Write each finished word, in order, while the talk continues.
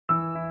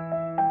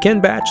Ken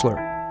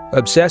Batchelor,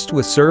 obsessed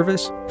with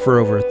service for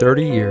over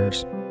 30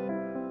 years.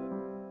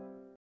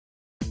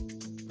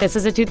 This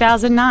is a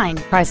 2009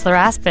 Chrysler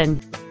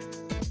Aspen.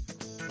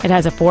 It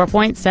has a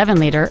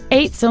 4.7-liter,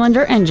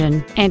 8-cylinder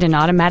engine and an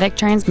automatic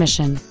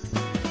transmission.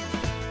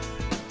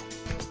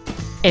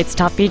 Its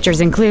top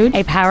features include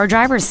a power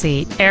driver's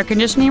seat, air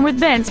conditioning with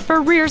vents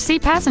for rear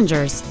seat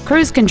passengers,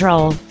 cruise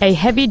control, a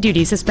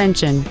heavy-duty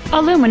suspension,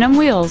 aluminum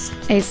wheels,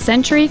 a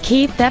Sentry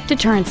key theft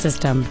deterrent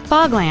system,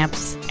 fog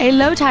lamps, a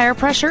low tire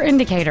pressure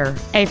indicator,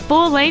 a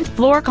full-length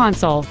floor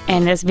console,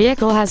 and this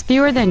vehicle has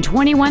fewer than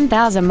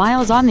 21,000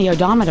 miles on the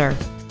odometer.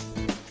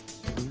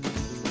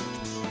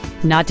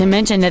 Not to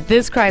mention that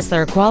this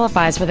Chrysler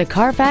qualifies for the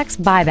Carfax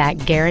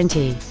buyback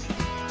guarantee.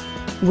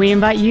 We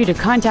invite you to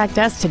contact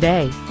us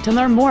today to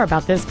learn more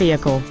about this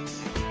vehicle.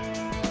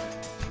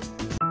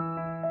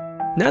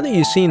 Now that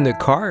you've seen the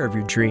car of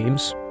your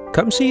dreams,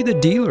 come see the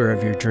dealer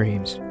of your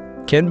dreams,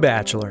 Ken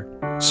Batchelor.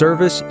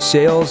 Service,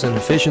 sales, and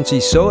efficiency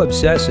so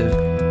obsessive,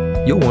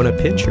 you'll want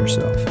to pinch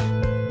yourself.